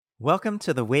Welcome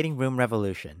to the Waiting Room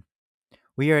Revolution.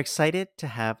 We are excited to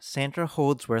have Sandra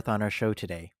Holdsworth on our show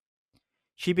today.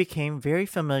 She became very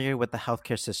familiar with the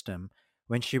healthcare system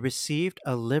when she received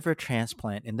a liver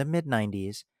transplant in the mid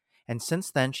 90s, and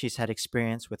since then she's had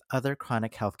experience with other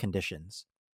chronic health conditions.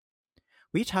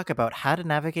 We talk about how to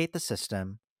navigate the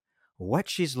system, what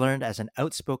she's learned as an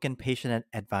outspoken patient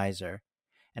advisor,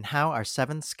 and how our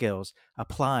 7 skills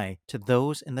apply to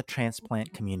those in the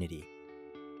transplant community.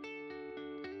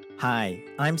 Hi,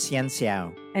 I'm Xian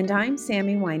Xiao. And I'm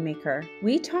Sammy Winemaker.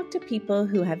 We talk to people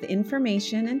who have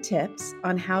information and tips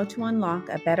on how to unlock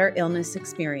a better illness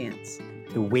experience.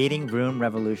 The Waiting Room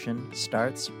Revolution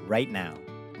starts right now.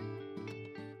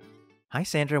 Hi,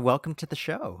 Sandra. Welcome to the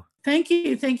show. Thank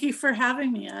you. Thank you for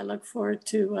having me. I look forward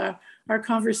to our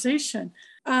conversation.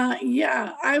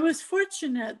 I was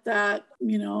fortunate that,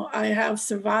 I have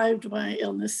survived my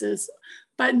illnesses,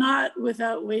 but not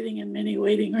without waiting in many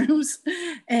waiting rooms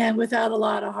and without a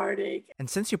lot of heartache. And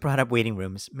since you brought up waiting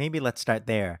rooms, maybe let's start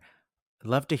there. I'd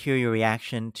love to hear your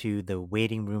reaction to the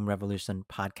Waiting Room Revolution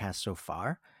podcast so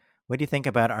far. What do you think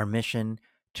about our mission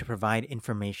to provide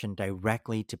information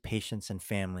directly to patients and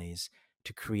families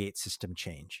to create system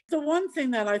change? The one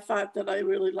thing that I thought that I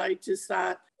really liked is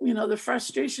that, the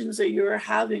frustrations that you were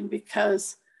having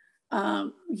because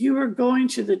you were going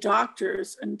to the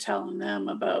doctors and telling them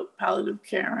about palliative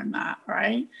care and that,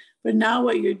 right? But now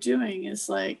what you're doing is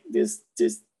like, there's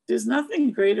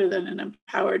nothing greater than an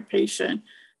empowered patient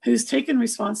who's taken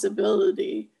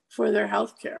responsibility for their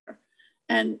healthcare.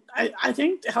 And I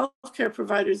think healthcare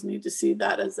providers need to see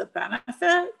that as a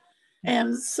benefit.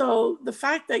 And so the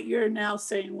fact that you're now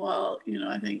saying, well,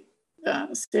 I think,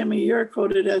 Sammy, you're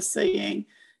quoted as saying,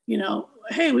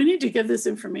 hey, we need to give this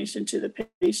information to the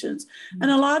patients. Mm-hmm.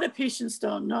 And a lot of patients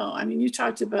don't know. I mean, you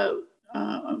talked about,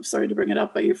 I'm sorry to bring it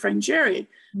up, but your friend Jerry,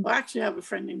 mm-hmm. Well, I actually have a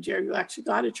friend named Jerry who actually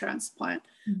got a transplant.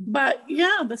 Mm-hmm. But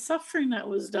yeah, the suffering that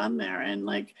was done there and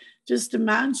like, just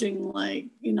imagining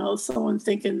someone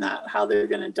thinking that how they're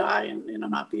going to die and,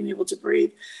 not being able to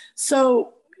breathe.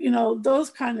 So, those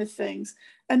kind of things.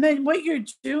 And then what you're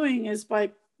doing is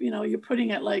by, you're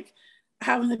putting it like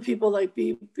having the people like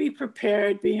be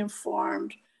prepared, be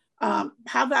informed,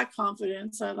 have that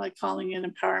confidence. I like calling it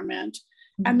empowerment.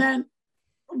 Mm-hmm. And then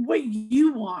what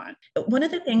you want. One of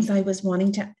the things I was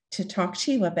wanting to talk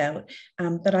to you about,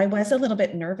 that I was a little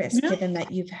bit nervous, given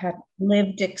that you've had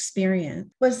lived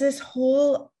experience, was this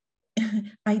whole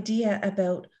idea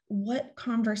about what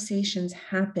conversations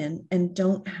happen and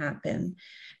don't happen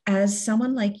as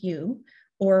someone like you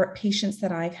or patients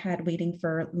that I've had waiting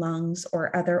for lungs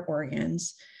or other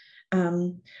organs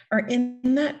are in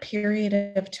that period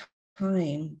of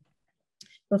time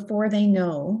before they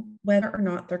know whether or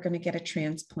not they're going to get a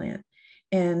transplant.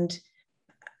 And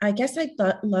I guess I'd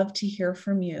love to hear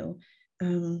from you,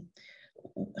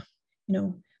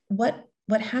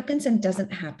 what happens and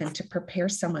doesn't happen to prepare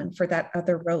someone for that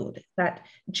other road, that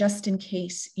just in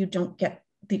case you don't get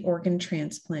the organ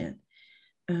transplant.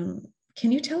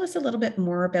 Can you tell us a little bit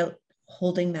more about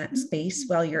holding that space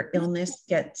while your illness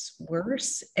gets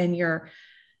worse and you're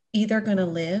either going to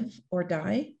live or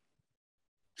die?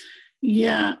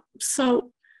 Yeah.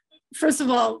 So first of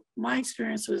all, my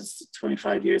experience was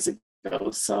 25 years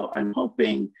ago. So I'm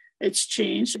hoping it's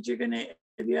changed.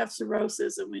 If you have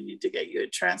cirrhosis and we need to get you a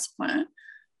transplant.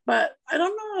 But I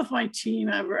don't know if my team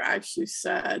ever actually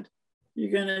said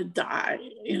you're going to die.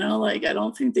 I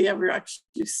don't think they ever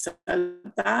actually said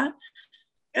that.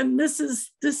 And this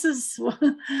is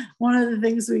one of the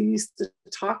things we used to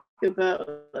talk about,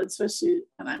 especially,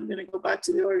 and I'm going to go back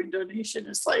to the organ donation,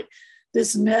 is like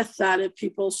this myth that if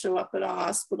people show up at a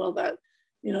hospital that,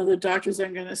 the doctors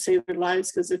aren't going to save their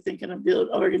lives because they're thinking of the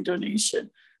organ donation.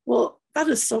 Well, that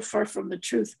is so far from the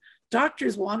truth.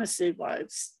 Doctors want to save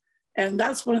lives. And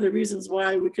that's one of the reasons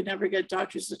why we could never get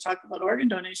doctors to talk about organ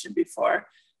donation before.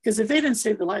 Because if they didn't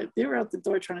save the life, they were out the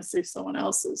door trying to save someone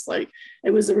else's. Like it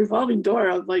was a revolving door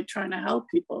of like trying to help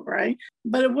people, right?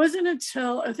 But it wasn't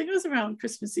until, I think it was around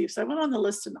Christmas Eve. So I went on the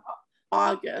list in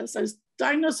August. I was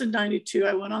diagnosed in 92.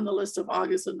 I went on the list of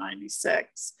August of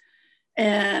 96.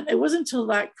 And it wasn't until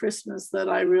that Christmas that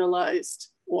I realized,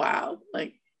 wow,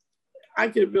 like I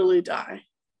could really die.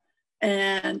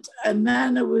 And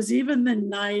then it was even the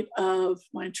night of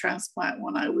my transplant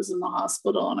when I was in the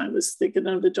hospital and I was thinking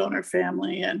of the donor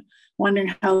family and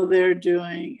wondering how they're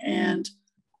doing. And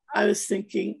I was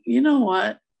thinking, you know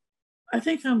what? I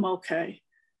think I'm okay.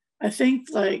 I think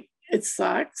like it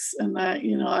sucks and that,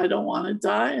 I don't want to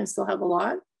die. I still have a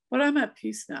lot, but I'm at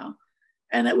peace now.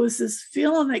 And it was this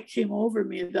feeling that came over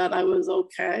me that I was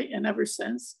okay. And ever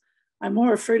since, I'm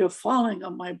more afraid of falling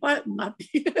on my butt and not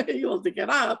being able to get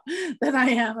up than I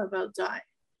am about dying.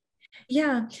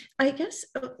 Yeah, I guess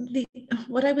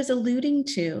what I was alluding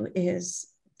to is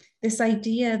this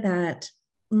idea that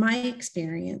my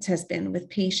experience has been with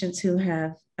patients who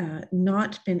have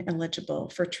not been eligible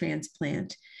for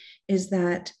transplant is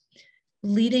that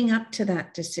leading up to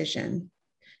that decision,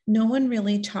 no one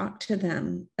really talked to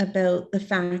them about the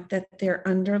fact that their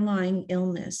underlying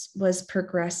illness was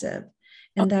progressive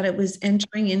and that it was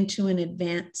entering into an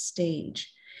advanced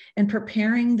stage, and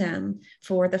preparing them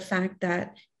for the fact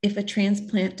that if a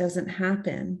transplant doesn't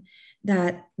happen,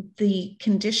 that the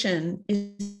condition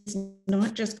is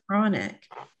not just chronic,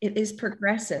 it is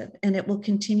progressive and it will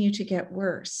continue to get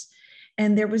worse.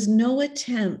 And there was no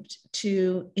attempt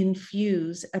to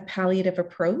infuse a palliative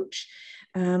approach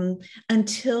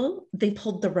until they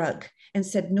pulled the rug and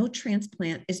said, no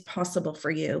transplant is possible for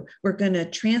you. We're going to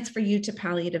transfer you to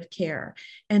palliative care.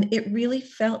 And it really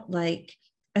felt like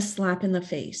a slap in the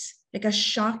face, like a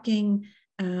shocking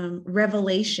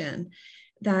revelation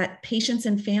that patients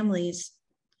and families,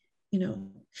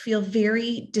 feel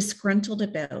very disgruntled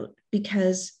about,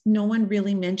 because no one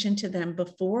really mentioned to them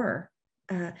before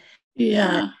that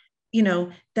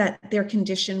that their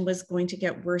condition was going to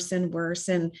get worse and worse.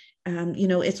 And,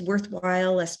 it's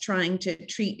worthwhile us trying to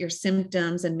treat your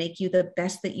symptoms and make you the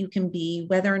best that you can be,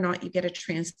 whether or not you get a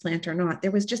transplant or not.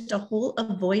 There was just a whole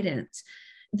avoidance.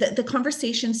 The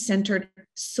conversation centered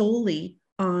solely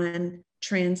on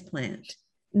transplant,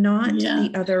 not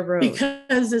the other road.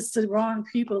 Because it's the wrong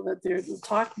people that they're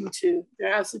talking to.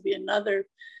 There has to be another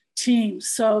team.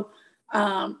 So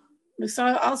I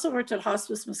also worked at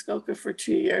Hospice Muskoka for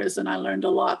 2 years, and I learned a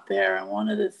lot there. And one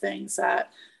of the things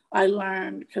that I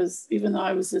learned, because even though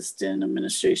I was just in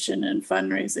administration and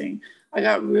fundraising, I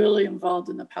got really involved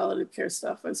in the palliative care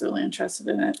stuff. I was really interested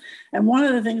in it. And one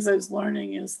of the things I was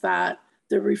learning is that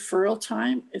the referral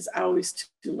time is always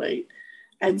too late.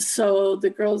 And so the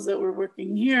girls that were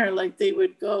working here, like, they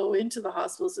would go into the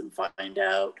hospitals and find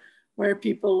out where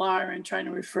people are and trying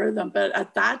to refer them. But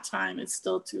at that time, it's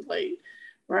still too late,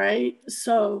 right?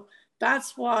 So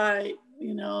that's why,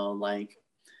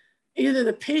 either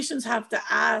the patients have to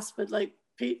ask, but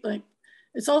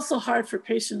it's also hard for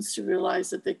patients to realize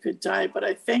that they could die. But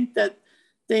I think that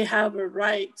they have a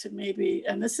right to maybe,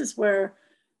 and this is where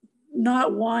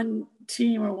not one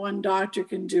team or one doctor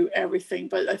can do everything,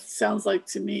 but it sounds like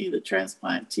to me the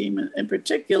transplant team in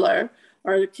particular,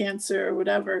 or the cancer or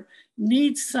whatever,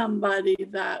 needs somebody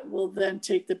that will then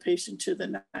take the patient to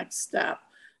the next step.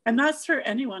 And that's for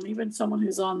anyone, even someone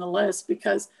who's on the list,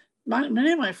 because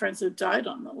many of my friends have died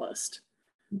on the list,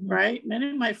 right? Many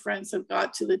of my friends have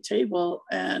got to the table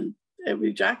and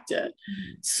rejected.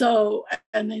 So,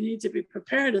 and they need to be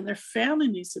prepared, and their family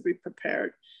needs to be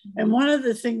prepared. And one of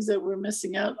the things that we're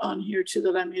missing out on here too,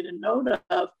 that I made a note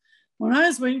of, when I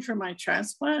was waiting for my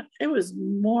transplant, it was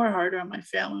more harder on my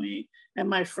family and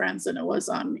my friends than it was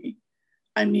on me.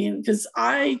 I mean, because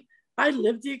I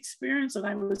lived the experience and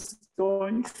I was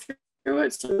going through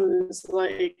it. So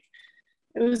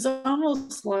it was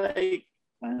almost like,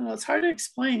 I don't know, it's hard to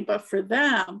explain, but for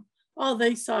them, all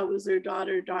they saw was their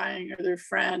daughter dying or their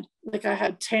friend. Like, I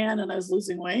had tan and I was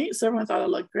losing weight, so everyone thought I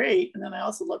looked great. And then I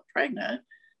also looked pregnant.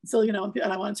 So, and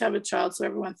I wanted to have a child. So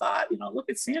everyone thought, look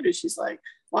at Sandra. She's like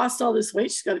lost all this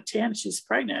weight. She's got a tan. She's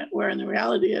pregnant. Where in the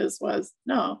reality was,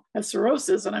 no, I have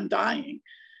cirrhosis and I'm dying.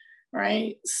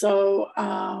 Right. So,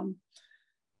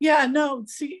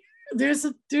 see, there's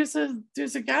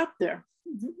a gap there.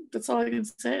 That's all I can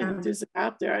say. There's a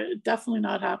gap there. Definitely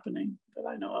not happening that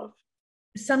I know of.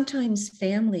 Sometimes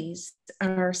families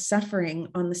are suffering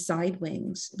on the side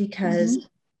wings because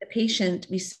the patient,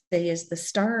 we say, is the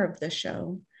star of the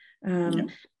show.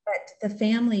 But the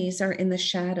families are in the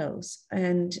shadows,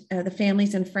 and the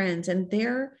families and friends, and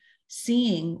they're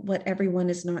seeing what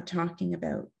everyone is not talking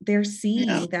about. They're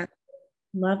seeing that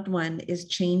loved one is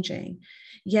changing,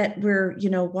 yet we're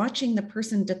watching the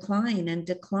person decline and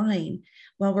decline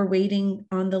while we're waiting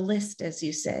on the list, as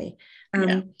you say.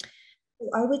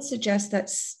 I would suggest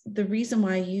that's the reason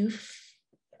why you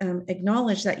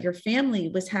acknowledge that your family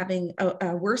was having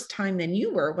a worse time than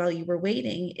you were while you were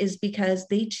waiting, is because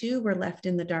they too were left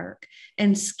in the dark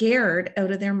and scared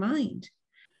out of their mind.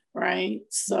 Right.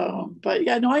 So, but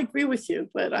I agree with you,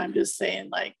 but I'm just saying,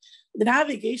 like, the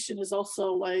navigation is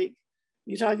also, like,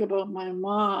 you talk about my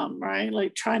mom, right?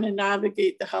 Like, trying to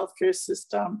navigate the healthcare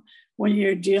system when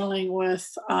you're dealing with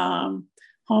home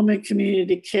and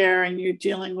community care, and you're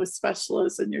dealing with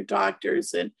specialists and your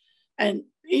doctors, and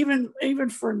even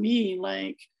for me,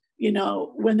 like,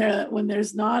 when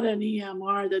there's not an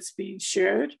EMR that's being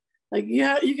shared, like,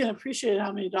 you can appreciate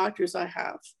how many doctors I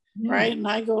have. right? And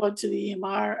I go into the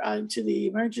EMR, to the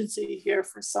emergency here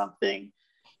for something,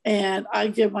 and I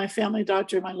give my family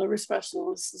doctor, my liver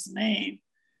specialist's name,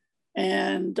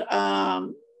 and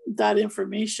that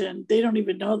information, they don't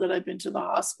even know that I've been to the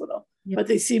hospital, but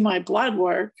they see my blood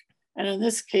work. And in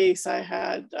this case, I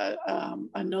had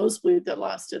a nosebleed that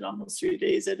lasted almost 3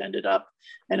 days. It ended up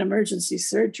in emergency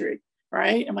surgery,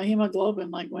 right? And my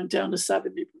hemoglobin like went down to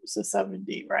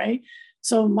 70, right?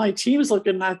 So my team's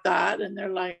looking at that and they're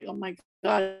like, oh my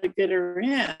God, get her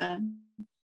in.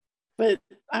 But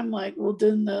I'm like, well,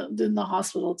 didn't the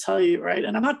hospital tell you, right?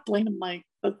 And I'm not blaming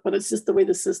but it's just the way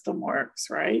the system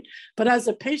works, right? But as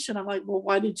a patient, I'm like, well,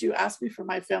 why did you ask me for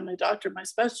my family doctor, my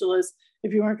specialist,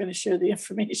 if you weren't going to share the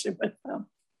information with them?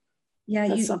 Yeah,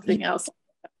 that's something else.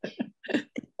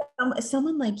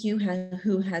 Someone like you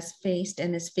who has faced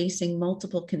and is facing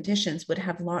multiple conditions would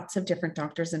have lots of different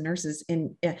doctors and nurses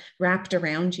wrapped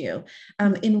around you.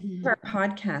 In one of our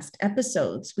podcast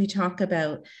episodes, we talk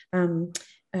about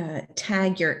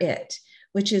tag your it,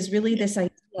 which is really this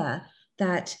idea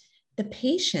that the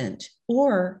patient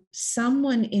or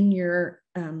someone in your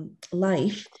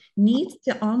life needs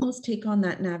to almost take on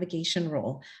that navigation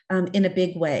role in a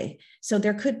big way. So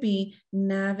there could be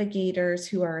navigators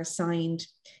who are assigned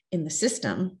in the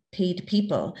system, paid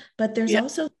people, but there's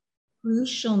also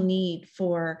crucial need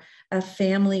for a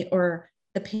family or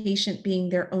the patient being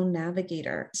their own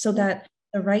navigator, so that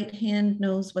the right hand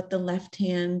knows what the left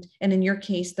hand, and in your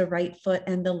case, the right foot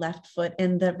and the left foot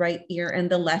and the right ear and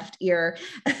the left ear.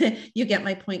 You get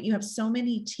my point. You have so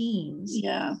many teams.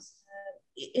 Yeah.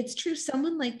 It's true.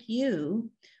 Someone like you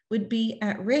would be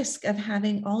at risk of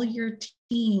having all your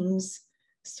teams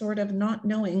sort of not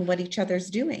knowing what each other's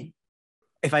doing.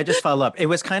 If I just follow up, it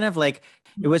was kind of like,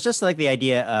 it was just like the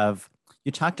idea of,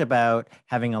 you talked about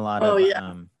having a lot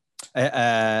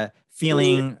of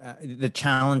feeling the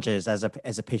challenges as a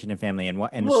patient and family,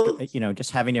 and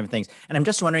just having different things. And I'm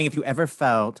just wondering if you ever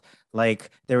felt like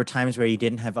there were times where you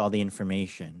didn't have all the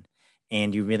information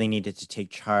and you really needed to take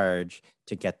charge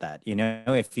to get that.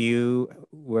 If you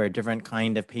were a different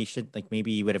kind of patient, like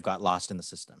maybe you would have got lost in the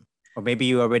system, or maybe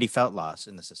you already felt lost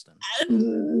in the system.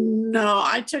 No,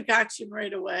 I took action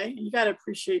right away. And you got to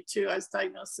appreciate too, I was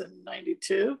diagnosed in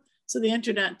 92. So the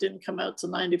internet didn't come out till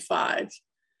 95.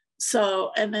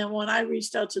 So, and then when I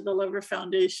reached out to the Liver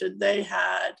Foundation, they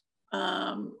had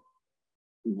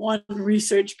one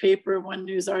research paper, one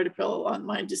news article on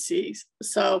my disease.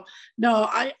 So no,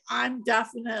 I'm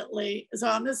definitely,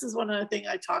 and this is one of the things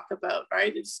I talk about,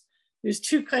 right? There's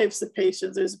two types of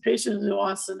patients. There's a patient who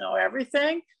wants to know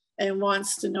everything and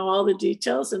wants to know all the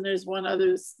details. And there's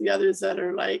the others that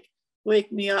are like,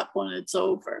 wake me up when it's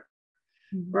over,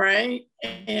 right?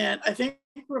 And I think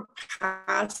we're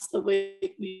past the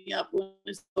wake me up when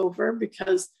it's over,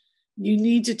 because you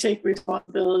need to take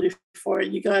responsibility for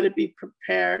it. You got to be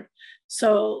prepared.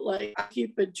 So like, I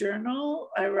keep a journal.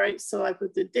 I write, so I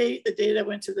put the date I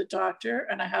went to the doctor,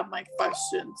 and I have my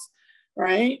questions,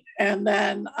 right? And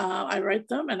then I write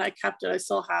them, and I kept it. I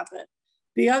still have it.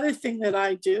 The other thing that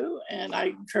I do, and I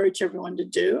encourage everyone to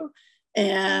do,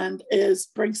 and is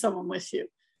bring someone with you.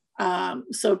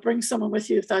 So bring someone with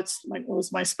you, if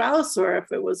was my spouse, or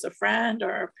if it was a friend,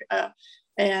 or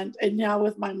and now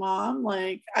with my mom,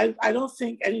 like I don't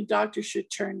think any doctor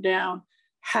should turn down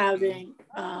having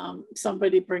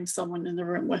somebody bring someone in the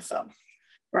room with them,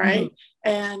 right?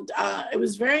 And it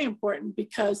was very important,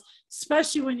 because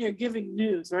especially when you're giving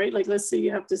news, right? Like, let's say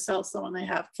you have to tell someone they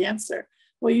have cancer.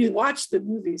 Well, you watch the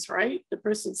movies, right? The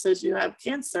person says you have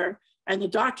cancer, and the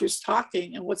doctor's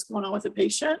talking, and what's going on with the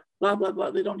patient, blah, blah, blah,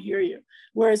 they don't hear you.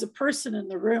 Whereas a person in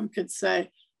the room could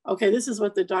say, okay, this is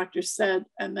what the doctor said.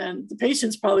 And then the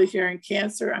patient's probably hearing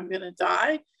cancer, I'm going to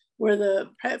die. Where the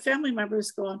family member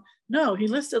is going, no, he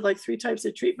listed like 3 types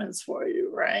of treatments for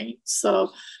you, right?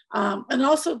 So, and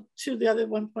also to the other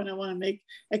one point I want to make,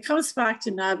 it comes back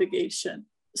to navigation.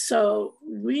 So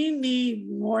we need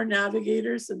more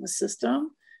navigators in the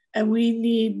system, and we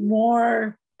need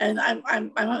more. And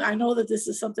I know that this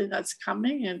is something that's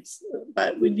coming,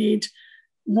 but we need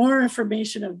more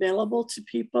information available to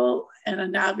people, and a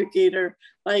navigator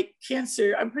like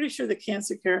cancer. I'm pretty sure the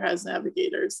cancer care has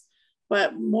navigators,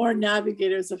 but more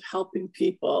navigators of helping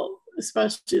people,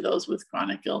 especially those with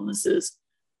chronic illnesses,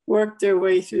 work their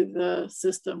way through the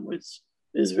system, which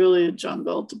is really a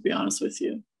jungle, to be honest with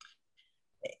you.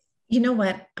 You know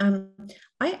what?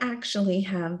 I actually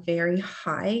have very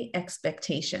high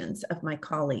expectations of my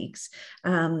colleagues,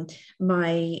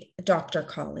 my doctor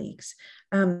colleagues.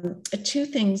 2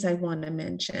 things I want to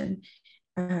mention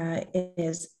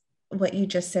is what you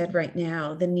just said right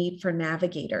now, the need for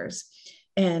navigators.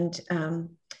 And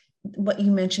what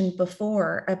you mentioned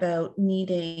before about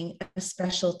needing a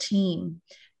special team,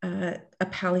 a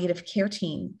palliative care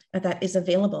team that is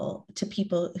available to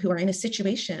people who are in a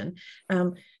situation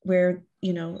where,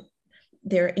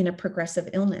 they're in a progressive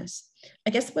illness. I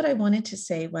guess what I wanted to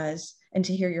say was, and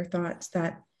to hear your thoughts,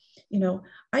 that,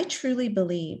 I truly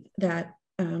believe that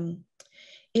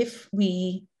if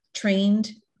we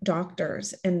trained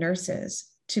doctors and nurses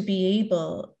to be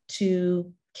able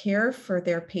to care for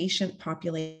their patient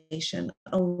population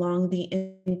along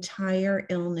the entire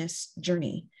illness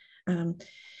journey,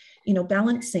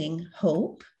 balancing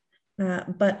hope,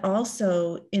 but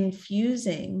also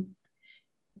infusing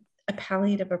a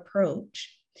palliative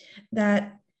approach,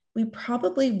 that we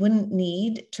probably wouldn't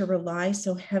need to rely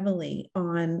so heavily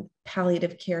on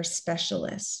palliative care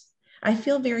specialists. I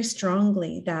feel very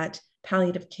strongly that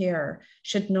palliative care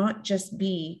should not just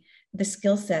be the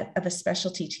skill set of a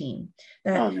specialty team,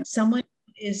 that someone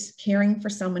is caring for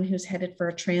someone who's headed for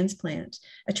a transplant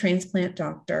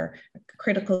doctor, a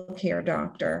critical care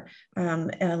doctor,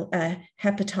 a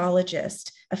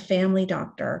hepatologist, a family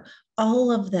doctor,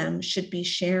 all of them should be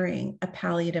sharing a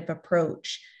palliative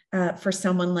approach for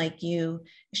someone like you,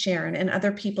 Sharon, and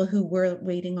other people who were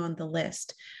waiting on the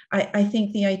list. I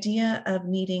think the idea of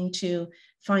needing to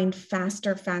find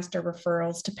faster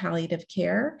referrals to palliative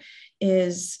care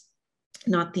is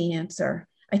not the answer.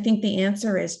 I think the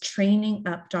answer is training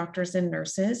up doctors and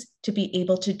nurses to be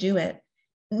able to do it.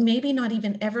 Maybe not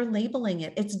even ever labeling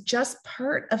it. It's just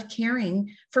part of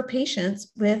caring for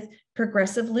patients with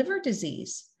progressive liver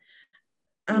disease.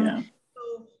 And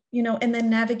then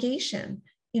navigation,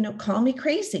 call me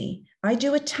crazy. I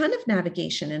do a ton of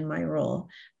navigation in my role.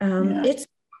 It's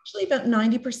actually about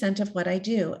 90% of what I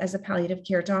do as a palliative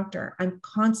care doctor. I'm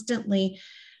constantly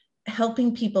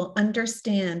helping people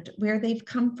understand where they've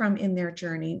come from in their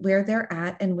journey, where they're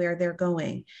at and where they're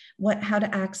going, how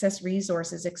to access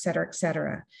resources, et cetera, et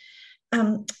cetera.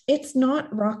 It's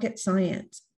not rocket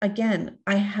science. Again,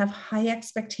 I have high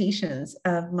expectations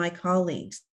of my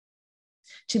colleagues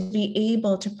to be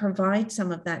able to provide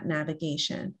some of that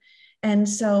navigation. And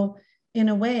so in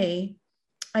a way,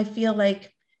 I feel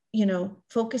like,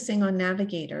 focusing on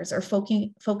navigators or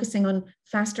focusing on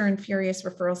faster and furious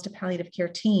referrals to palliative care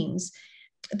teams,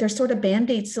 they're sort of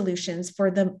Band-Aid solutions for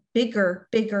the bigger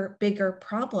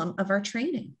problem of our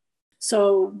training.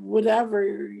 So whatever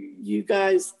you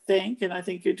guys think, and I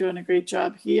think you're doing a great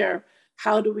job here,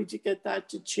 how do we get that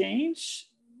to change?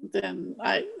 Then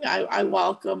I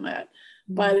welcome it.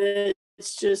 But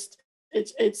it's just,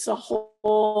 it's a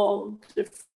whole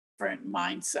different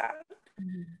mindset.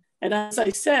 Mm-hmm. And as I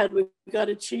said, we've got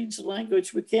to change the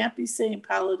language. We can't be saying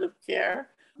palliative care.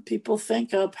 People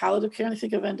think of palliative care and they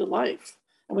think of end of life.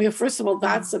 And first of all,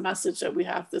 that's a message that we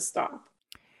have to stop.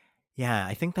 Yeah,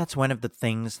 I think that's one of the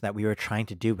things that we were trying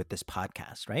to do with this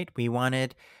podcast, right? We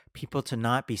wanted people to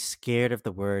not be scared of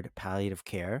the word palliative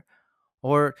care,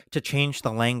 or to change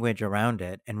the language around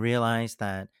it and realize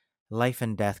that life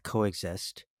and death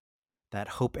coexist, that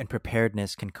hope and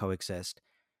preparedness can coexist,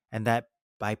 and that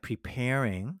by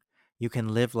preparing, you can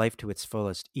live life to its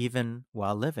fullest, even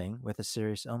while living with a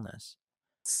serious illness.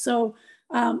 So,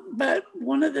 but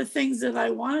one of the things that I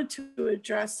wanted to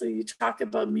address, so you talk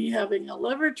about me having a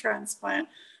liver transplant,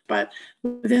 but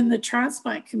within the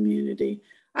transplant community,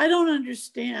 I don't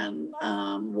understand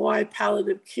why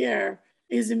palliative care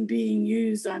isn't being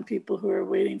used on people who are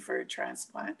waiting for a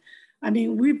transplant. I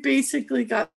mean, we basically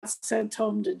got sent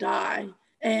home to die,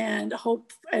 and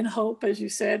hope, as you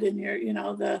said, in your,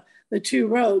 the two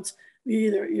roads,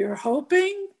 either you're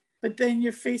hoping, but then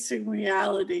you're facing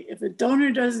reality. If a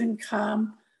donor doesn't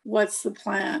come, what's the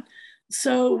plan?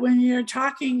 So when you're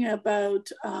talking about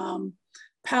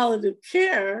palliative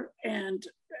care, and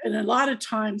a lot of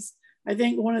times, I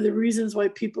think one of the reasons why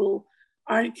people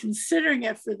aren't considering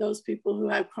it for those people who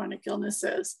have chronic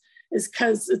illnesses is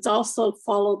because it's also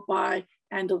followed by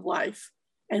end of life.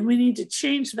 And we need to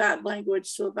change that language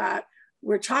so that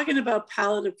we're talking about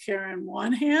palliative care in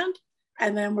one hand,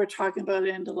 and then we're talking about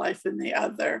end of life in the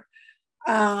other.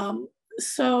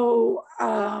 So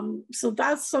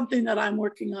that's something that I'm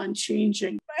working on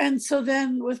changing. And so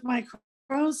then with my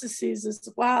Crohn's disease as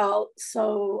well,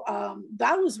 so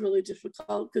that was really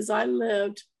difficult because I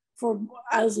lived for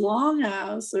as long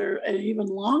as, and even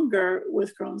longer,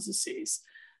 with Crohn's disease.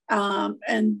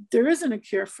 And there isn't a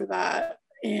cure for that.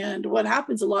 And what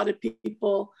happens, a lot of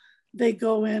people, they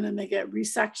go in and they get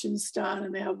resections done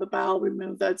and they have the bowel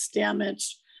removed that's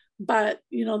damaged, but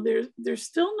they're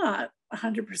still not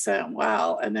 100%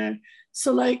 well. And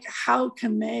so like, how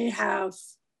can they have,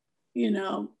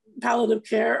 palliative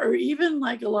care, or even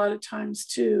like a lot of times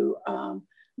too,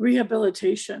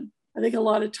 rehabilitation? I think a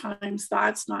lot of times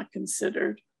that's not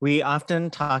considered. We often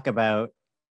talk about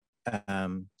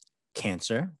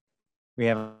cancer. We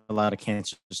have a lot of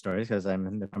cancer stories because I'm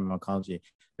in the pharmacology.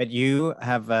 But you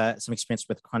have some experience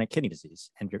with chronic kidney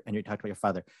disease, and you talked about your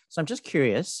father. So I'm just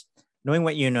curious, knowing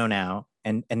what you know now,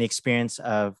 and the experience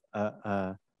of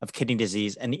kidney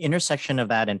disease and the intersection of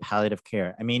that and palliative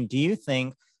care. I mean, do you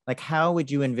think, like, how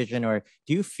would you envision, or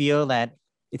do you feel that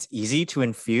it's easy to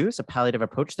infuse a palliative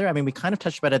approach there? I mean, we kind of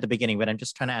touched about it at the beginning, but I'm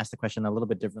just trying to ask the question a little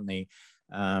bit differently,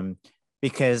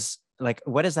 because, like,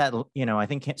 what is that? You know, I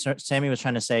think Sammy was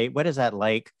trying to say, what is that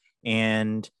like?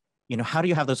 And, you know, how do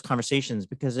you have those conversations?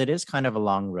 Because it is kind of a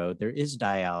long road. There is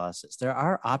dialysis. There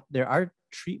are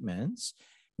treatments,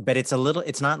 but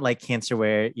it's not like cancer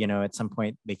where, you know, at some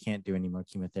point they can't do any more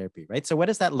chemotherapy, right? So what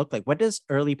does that look like? What does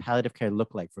early palliative care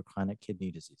look like for chronic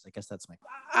kidney disease? I guess that's my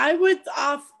question.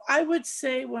 I would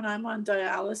say when I'm on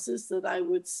dialysis that I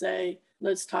would say,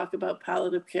 let's talk about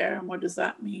palliative care and what does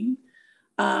that mean?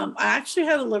 I actually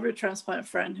had a liver transplant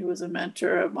friend who was a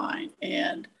mentor of mine,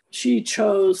 and she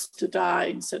chose to die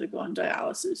instead of going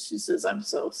dialysis. She says, I'm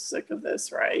so sick of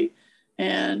this, right?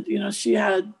 And, you know, she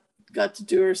had got to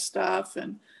do her stuff,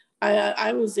 and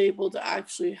I was able to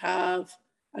actually have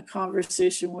a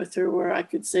conversation with her where I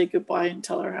could say goodbye and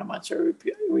tell her how much I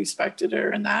respected her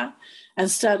and that,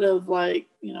 instead of, like,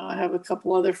 you know, I have a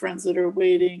couple other friends that are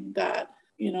waiting that,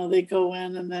 you know, they go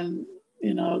in and then,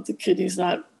 you know, the kidney's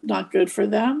not good for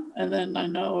them. And then I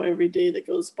know every day that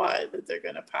goes by that they're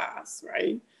going to pass,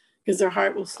 right? Because their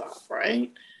heart will stop,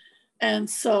 right? And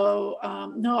so,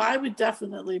 no, I would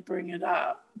definitely bring it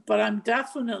up. But I'm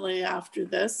definitely, after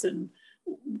this and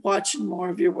watching more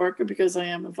of your work, because I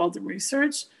am involved in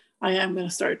research, I am going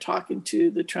to start talking to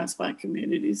the transplant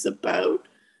communities about,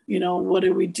 you know, what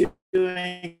are we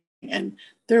doing? And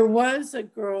there was a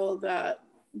girl that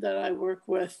I work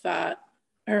with that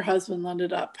her husband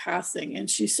ended up passing, and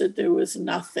she said there was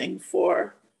nothing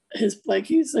for his, like,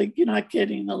 he's like, you're not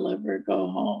getting the liver, go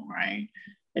home, right?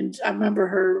 And I remember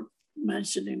her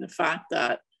mentioning the fact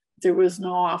that there was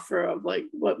no offer of, like,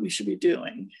 what we should be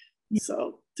doing.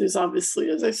 So there's obviously,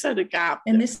 as I said, a gap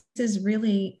and there. this is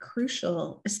really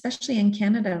crucial, especially in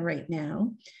Canada right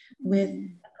now, with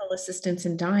medical assistance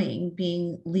in dying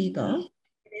being legal.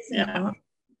 It is an option.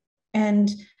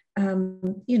 And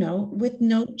you know, with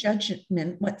no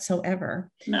judgment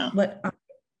whatsoever. No.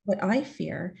 What I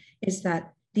fear is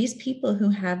that these people who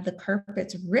have the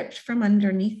carpets ripped from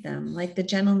underneath them, like the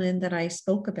gentleman that I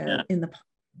spoke about in the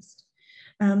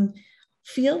podcast,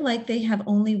 feel like they have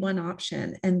only one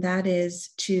option, and that is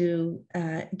to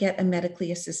get a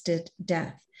medically assisted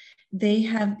death.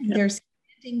 They're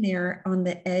standing there on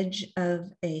the edge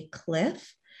of a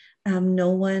cliff. No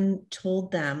one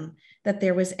told them that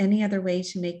there was any other way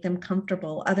to make them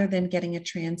comfortable other than getting a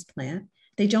transplant.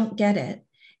 They don't get it.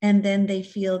 And then they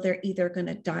feel they're either going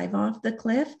to dive off the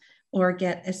cliff or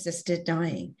get assisted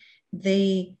dying.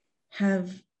 They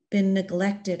have been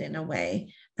neglected in a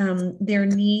way. Their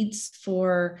needs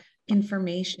for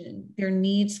information, their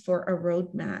needs for a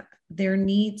roadmap, their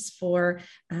needs for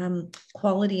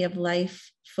quality of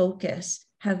life focus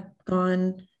have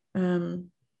gone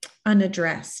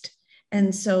unaddressed.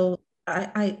 And so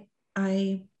I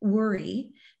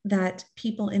worry that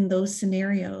people in those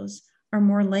scenarios are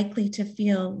more likely to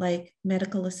feel like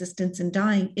medical assistance in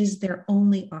dying is their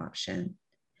only option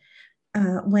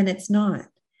when it's not.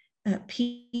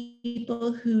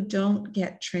 People who don't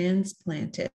get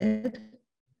transplanted,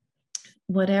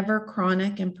 whatever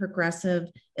chronic and progressive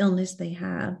illness they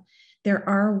have, there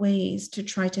are ways to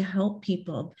try to help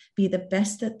people be the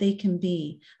best that they can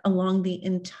be along the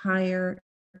entire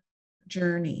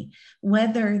journey,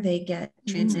 whether they get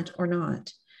transplant or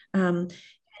not.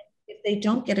 If they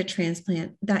don't get a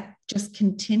transplant, that just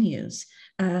continues.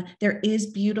 There is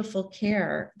beautiful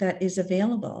care that is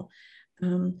available.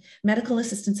 Medical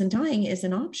assistance in dying is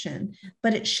an option,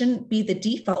 but it shouldn't be the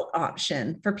default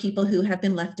option for people who have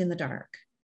been left in the dark.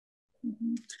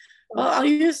 Well, I'll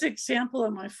use the example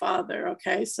of my father.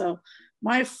 Okay, so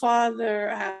my father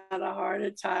had a heart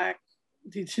attack.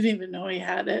 He didn't even know he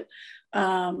had it.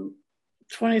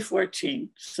 2014.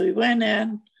 So he went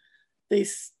in. They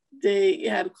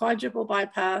had a quadruple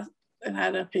bypass and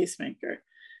had a pacemaker.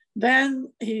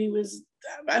 Then he was,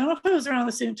 I don't know if it was around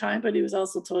the same time, but he was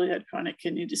also told he had chronic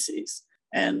kidney disease.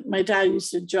 And my dad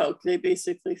used to joke, they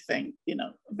basically think, you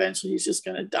know, eventually he's just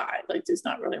going to die. Like, there's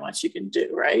not really much you can do,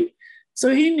 right?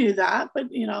 So he knew that,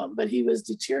 but, you know, but he was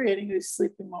deteriorating. He was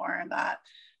sleeping more and that.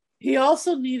 He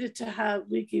also needed to have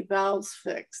leaky valves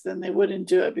fixed, and they wouldn't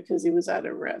do it because he was at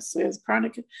a risk. So he has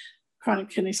chronic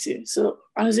kidney disease. So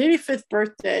on his 85th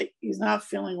birthday, he's not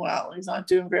feeling well. He's not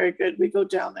doing very good. We go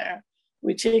down there.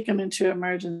 We take him into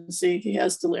emergency. He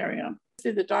has delirium.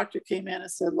 The doctor came in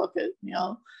and said, look,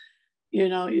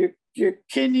 your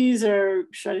kidneys are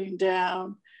shutting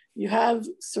down. You have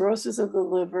cirrhosis of the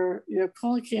liver. You have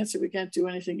colon cancer. We can't do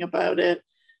anything about it.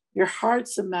 Your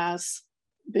heart's a mess.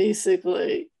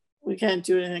 Basically, we can't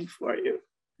do anything for you.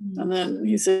 Mm-hmm. And then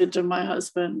he said to my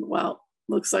husband, well,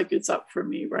 looks like it's up for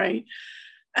me, right?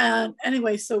 And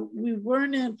anyway, so we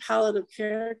weren't in palliative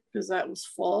care because that was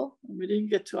full. And we didn't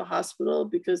get to a hospital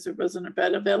because there wasn't a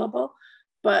bed available.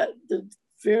 But the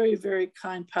very, very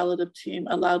kind palliative team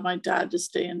allowed my dad to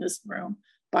stay in this room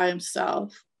by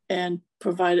himself and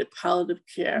provided palliative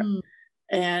care. Mm.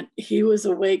 And he was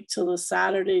awake till the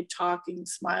Saturday, talking,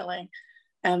 smiling.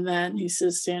 And then he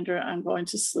says, Sandra, I'm going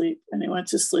to sleep. And he went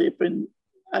to sleep. And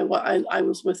I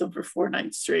was with him for 4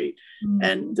 nights straight. Mm.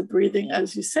 And the breathing,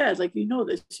 as you said, like, you know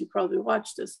this, you probably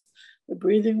watched this. The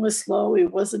breathing was slow. He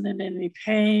wasn't in any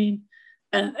pain.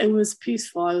 And it was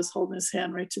peaceful. I was holding his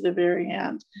hand right to the very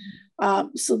end.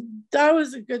 So that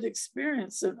was a good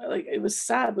experience. And like, it was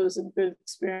sad, but it was a good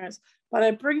experience. But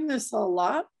I bring this all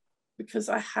up because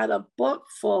I had a book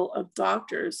full of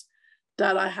doctors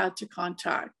that I had to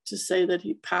contact to say that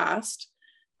he passed.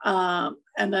 And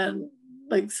then,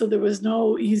 like, so there was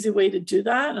no easy way to do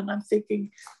that. And I'm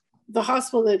thinking, the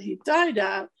hospital that he died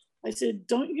at, I said,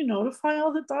 don't you notify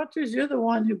all the doctors? You're the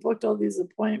one who booked all these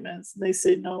appointments. And they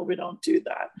say, no, we don't do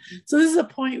that. Mm-hmm. So this is a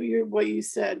point where what you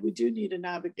said, we do need a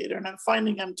navigator. And I'm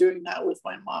finding I'm doing that with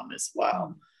my mom as well.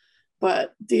 Mm-hmm.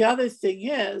 But the other thing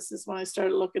is when I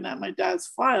started looking at my dad's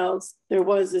files, there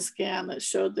was a scan that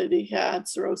showed that he had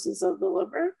cirrhosis of the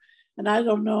liver. And I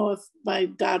don't know if my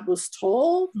dad was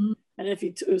told. Mm-hmm. And if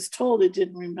he was told, he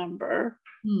didn't remember.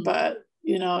 Mm-hmm. But,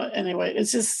 anyway,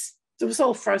 it was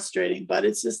so frustrating. But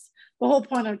it's just, the whole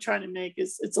point I'm trying to make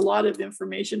is it's a lot of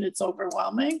information. It's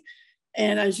overwhelming.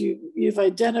 And as you've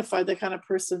identified the kind of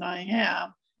person I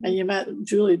am, and you met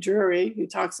Julie Drury, who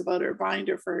talks about her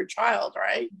binder for her child,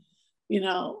 right?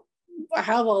 I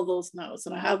have all those notes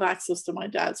and I have access to my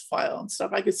dad's file and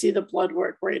stuff. I could see the blood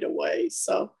work right away.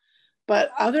 So,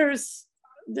 but others,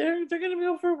 they're going to be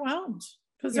overwhelmed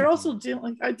because they're also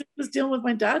I was dealing with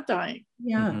my dad dying.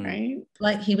 Yeah. Right.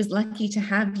 Like he was lucky to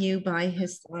have you by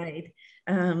his side.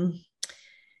 Mm-hmm.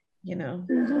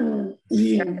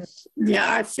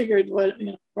 Yeah, I figured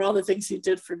for all the things he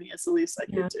did for me, it's the least I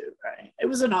could do. Right. It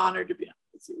was an honor to be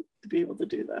able to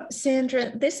do that.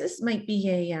 Sandra, this might be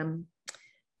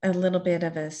a little bit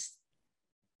of a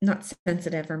not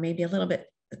sensitive or maybe a little bit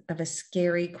of a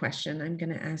scary question I'm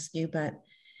going to ask you, but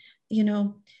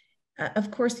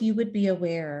of course you would be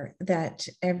aware that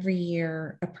every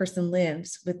year a person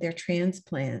lives with their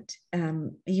transplant.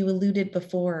 You alluded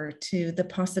before to the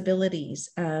possibilities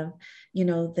of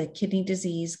the kidney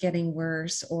disease getting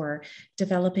worse or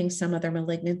developing some other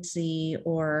malignancy,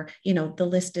 or the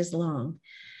list is long.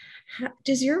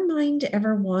 Does your mind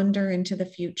ever wander into the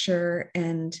future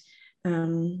and,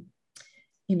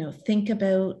 think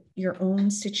about your own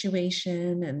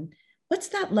situation? And what's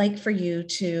that like for you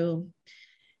to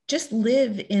just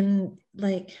live in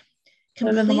live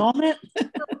in the moment?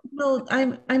 No,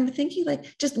 I'm thinking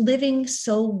just living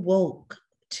so woke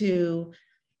to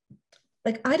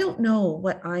I don't know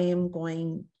what I am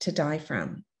going to die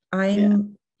from.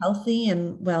 I'm healthy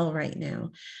and well right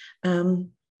now.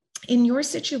 In your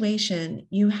situation,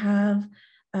 you have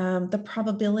the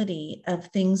probability of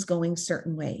things going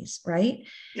certain ways, right?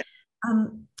 Yeah.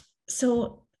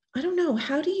 So I don't know,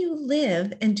 how do you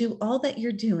live and do all that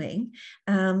you're doing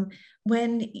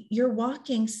when you're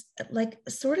walking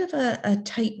sort of a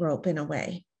tightrope in a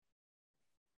way?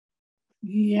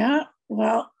 Yeah,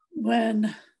 well,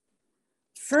 when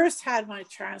first had my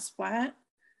transplant,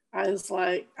 I was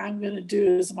like, I'm going to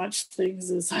do as much things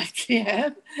as I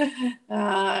can.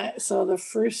 So the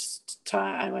first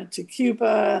time I went to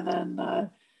Cuba, and then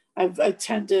I've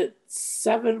attended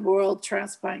 7 World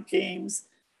Transplant Games,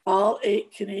 all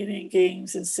 8 Canadian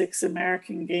games and 6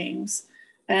 American games.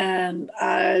 And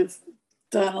I've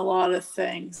done a lot of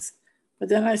things. But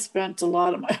then I spent a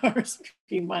lot of my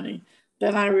RSP money.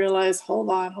 Then I realized, hold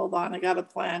on, I got a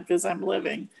plan because I'm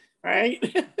living. Right?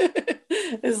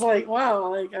 It's like,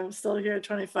 wow, I'm still here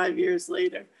 25 years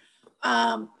later.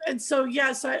 And so,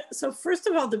 so first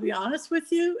of all, to be honest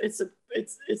with you, it's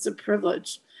a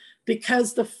privilege,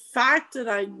 because the fact that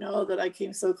I know that I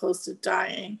came so close to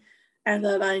dying, and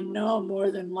that I know more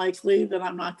than likely that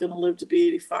I'm not going to live to be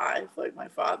 85, like my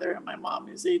father and my mom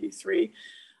who's 83,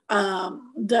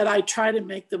 that I try to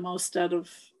make the most out of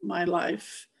my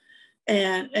life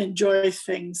and enjoy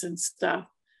things and stuff.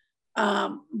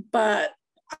 But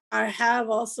I have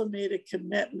also made a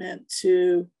commitment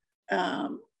to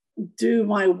do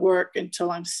my work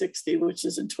until I'm 60, which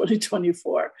is in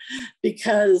 2024,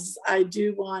 because I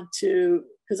do want to,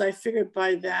 because I figured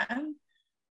by then,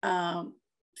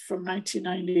 from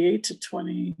 1998 to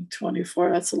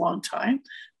 2024, that's a long time,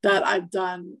 that I've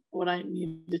done what I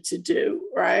needed to do,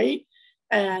 right?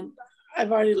 And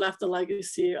I've already left a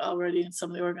legacy already in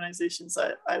some of the organizations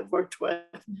that I've worked with.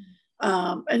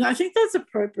 And I think that's the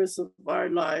purpose of our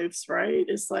lives, right?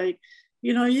 It's like,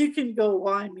 you can go,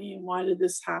 why me? And why did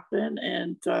this happen?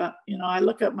 And, I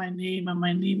look at my name, and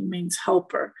my name means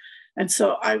helper. And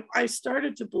so I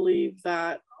started to believe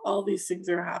that all these things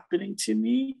are happening to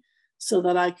me so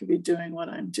that I could be doing what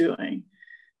I'm doing.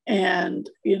 And,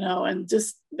 and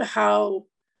just how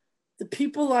the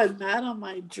people I met on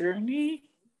my journey,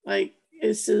 like,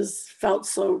 it's just felt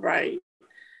so right.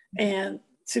 And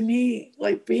to me,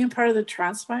 like, being part of the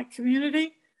transplant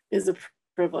community is a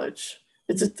privilege.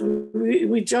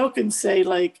 We joke and say,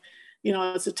 like,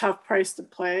 it's a tough price to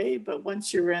pay, but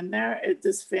once you're in there,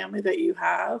 this family that you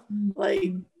have,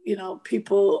 like,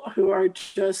 people who are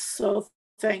just so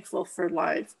thankful for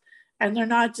life. And they're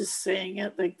not just saying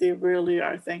it, like, they really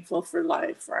are thankful for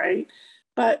life, right?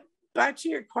 But back to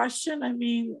your question, I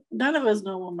mean, none of us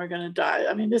know when we're going to die.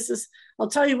 I mean, I'll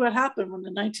tell you what happened when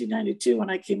in 1992, when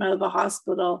I came out of the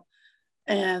hospital,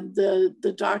 and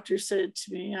the doctor said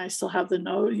to me, I still have the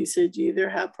note, he said, you either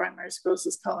have primary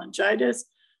sclerosis cholangitis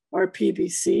or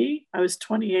PBC. I was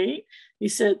 28. He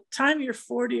said, time you're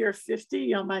 40 or 50,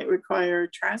 you might require a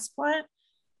transplant.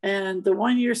 And the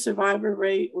 1-year survivor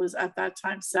rate was at that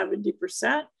time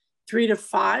 70%. 3 to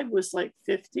 5 was like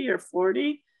 50 or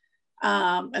 40.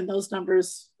 And those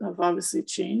numbers have obviously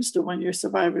changed. The 1-year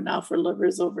survivor now for liver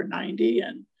is over 90.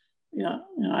 And,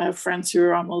 I have friends who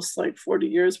are almost like 40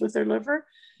 years with their liver.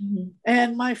 Mm-hmm.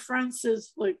 And my friend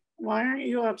says, like, why aren't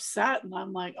you upset? And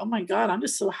I'm like, oh my God, I'm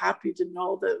just so happy to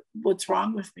know that what's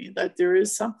wrong with me, that there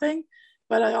is something.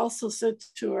 But I also said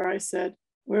to her, I said,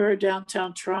 we were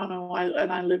downtown Toronto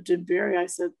and I lived in Barrie. I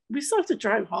said, we still have to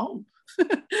drive home.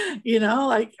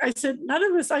 Like I said, none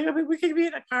of us, I mean, we could be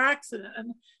in a car accident.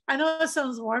 And I know it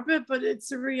sounds morbid, but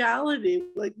it's a reality.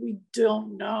 Like, we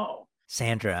don't know.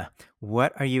 Sandra,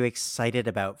 what are you excited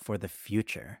about for the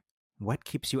future? What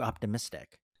keeps you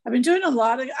optimistic? I've been doing a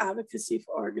lot of advocacy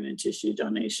for organ and tissue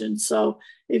donation. So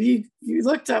if you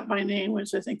looked up my name,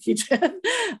 which I think you did,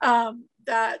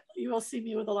 that you will see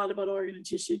me with a lot about organ and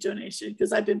tissue donation,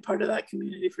 because I've been part of that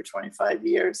community for 25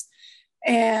 years.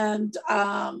 And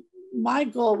my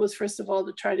goal was, first of all,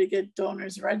 to try to get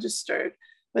donors registered.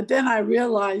 But then I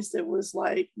realized it was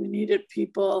like we needed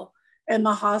people in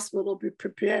the hospital be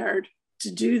prepared to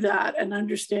do that and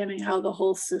understanding how the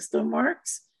whole system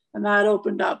works. And that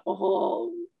opened up a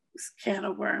whole can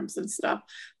of worms and stuff.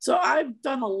 So I've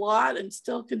done a lot and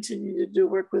still continue to do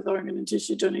work with organ and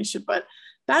tissue donation, but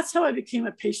that's how I became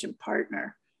a patient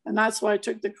partner. And that's why I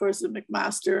took the course at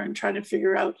McMaster and trying to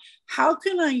figure out how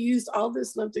can I use all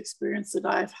this lived experience that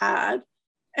I've had.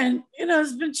 And,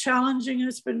 it's been challenging and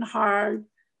it's been hard,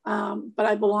 but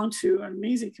I belong to an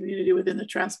amazing community within the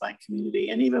transplant community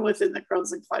and even within the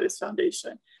Crohn's and Colitis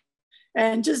Foundation.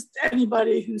 And just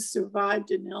anybody who's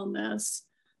survived an illness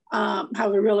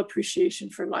have a real appreciation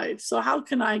for life. So how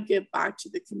can I give back to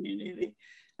the community?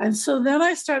 And so then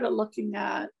I started looking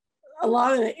at a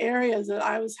lot of the areas that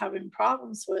I was having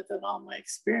problems with, and all my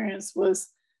experience was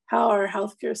how our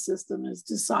healthcare system is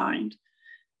designed.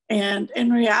 And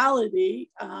in reality,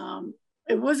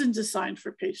 it wasn't designed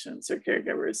for patients or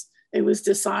caregivers. It was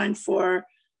designed for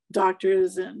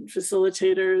doctors and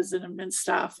facilitators and admin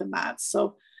staff and that.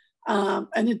 So,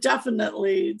 and it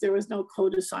definitely, there was no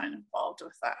co-design involved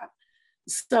with that.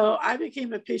 So I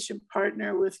became a patient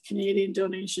partner with Canadian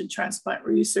Donation Transplant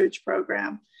Research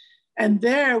Program. And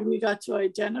there we got to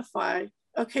identify,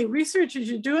 okay, researchers,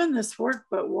 you're doing this work,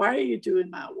 but why are you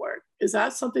doing that work? Is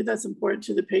that something that's important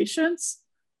to the patients?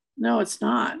 No, it's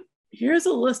not. Here's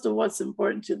a list of what's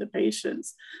important to the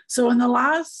patients. So in the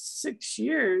last 6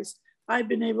 years, I've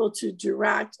been able to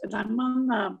direct, and I'm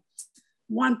on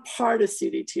one part of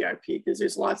CDTRP because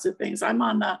there's lots of things. I'm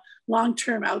on the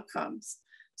long-term outcomes.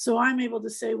 So I'm able to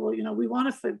say, well, we want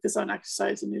to focus on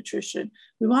exercise and nutrition.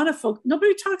 We want to focus,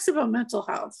 nobody talks about mental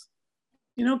health.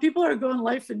 People are going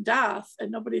life and death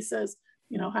and nobody says,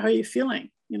 how are you feeling?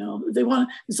 They want,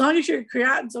 as long as your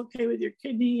creatine's okay with your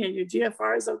kidney and your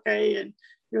GFR is okay and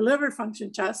your liver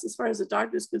function test, as far as the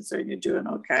doctor's concerned, you're doing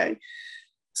okay.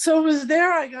 So it was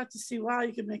there I got to see, wow,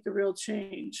 you can make a real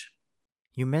change.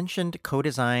 You mentioned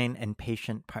co-design and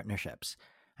patient partnerships.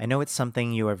 I know it's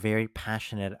something you are very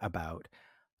passionate about.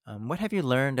 What have you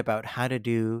learned about how to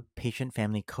do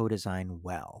patient-family co-design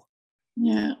well?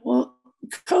 Yeah, well,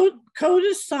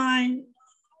 co-design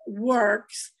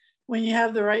works when you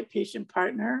have the right patient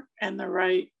partner and the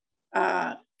right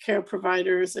care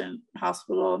providers and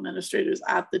hospital administrators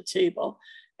at the table.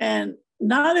 And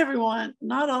not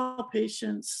all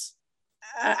patients,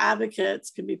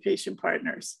 advocates can be patient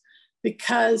partners,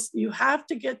 because you have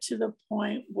to get to the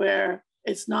point where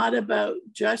it's not about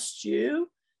just you,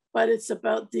 but it's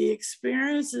about the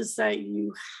experiences that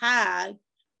you had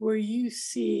where you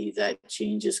see that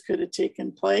changes could have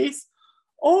taken place,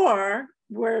 or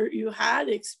where you had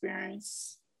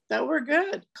experience that were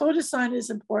good. Co-design is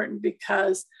important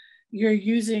because you're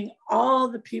using all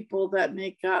the people that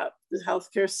make up the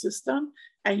healthcare system,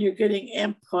 and you're getting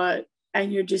input,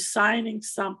 and you're designing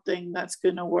something that's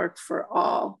going to work for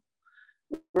all,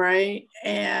 right?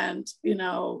 And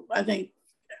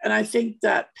I think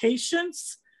that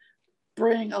patients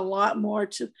bring a lot more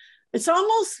to. It's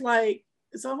almost like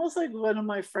one of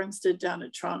my friends did down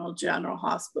at Toronto General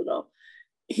Hospital.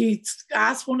 He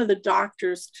asked one of the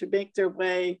doctors to make their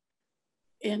way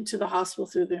into the hospital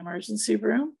through the emergency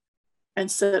room, and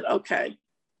said, okay,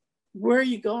 where are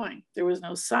you going? There was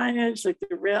no signage, like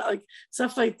the rail, like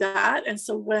stuff like that. And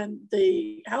so when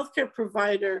the healthcare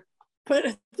provider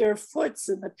put their foots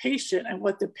in the patient and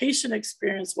what the patient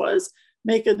experience was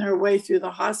making their way through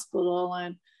the hospital,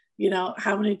 and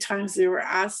how many times they were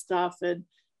asked stuff, and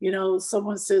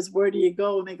someone says, where do you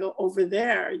go? And they go, over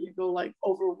there. You go, like,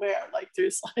 over where? Like,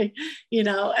 there's like,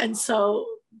 and so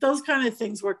those kind of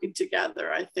things working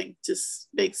together, I think, just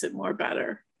makes it more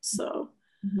better. So,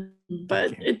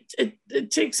 but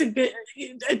it takes you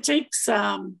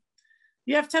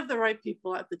have to have the right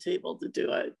people at the table to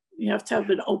do it. You have to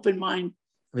have an open mind.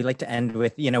 We'd like to end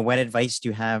with, what advice do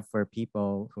you have for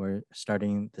people who are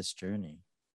starting this journey?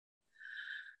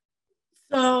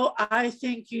 So I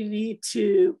think you need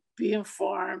to be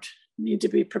informed, need to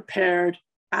be prepared,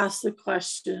 ask the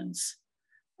questions,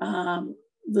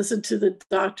 listen to the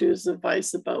doctor's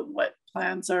advice about what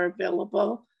plans are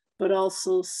available, but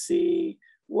also see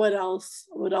what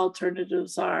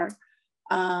alternatives are.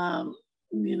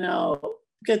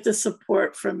 Get the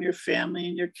support from your family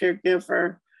and your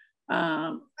caregiver.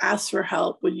 Ask for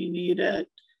help when you need it.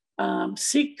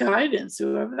 Seek guidance,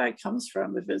 whoever that comes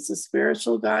from, if it's a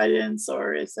spiritual guidance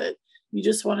or is it you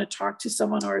just want to talk to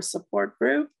someone or a support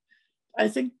group. I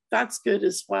think that's good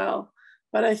as well.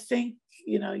 But I think,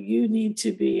 you need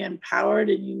to be empowered,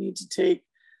 and you need to take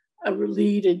a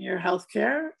lead in your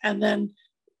healthcare, and then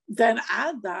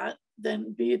add that,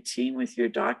 then be a team with your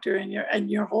doctor and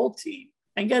your whole team,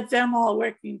 and get them all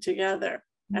working together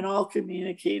and all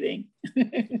communicating.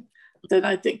 Then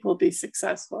I think we'll be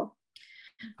successful.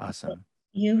 Awesome.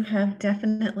 You have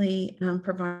definitely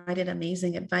provided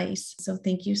amazing advice. So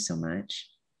thank you so much.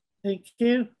 Thank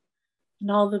you. And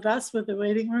all the best with the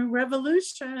waiting room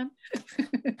revolution.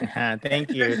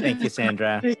 Thank you. Thank you,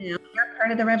 Sandra. You're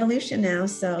part of the revolution now.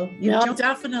 So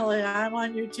definitely. I'm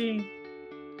on your team.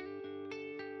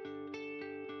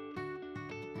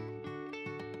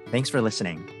 Thanks for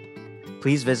listening.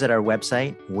 Please visit our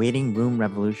website,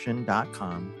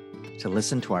 waitingroomrevolution.com, to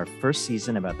listen to our first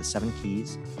season about the 7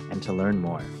 Keys and to learn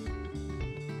more.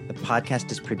 The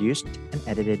podcast is produced and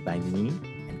edited by me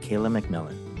and Kayla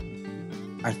McMillan.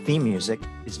 Our theme music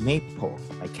is Maypole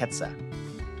by Ketsa.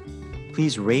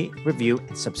 Please rate, review,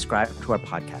 and subscribe to our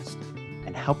podcast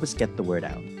and help us get the word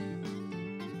out.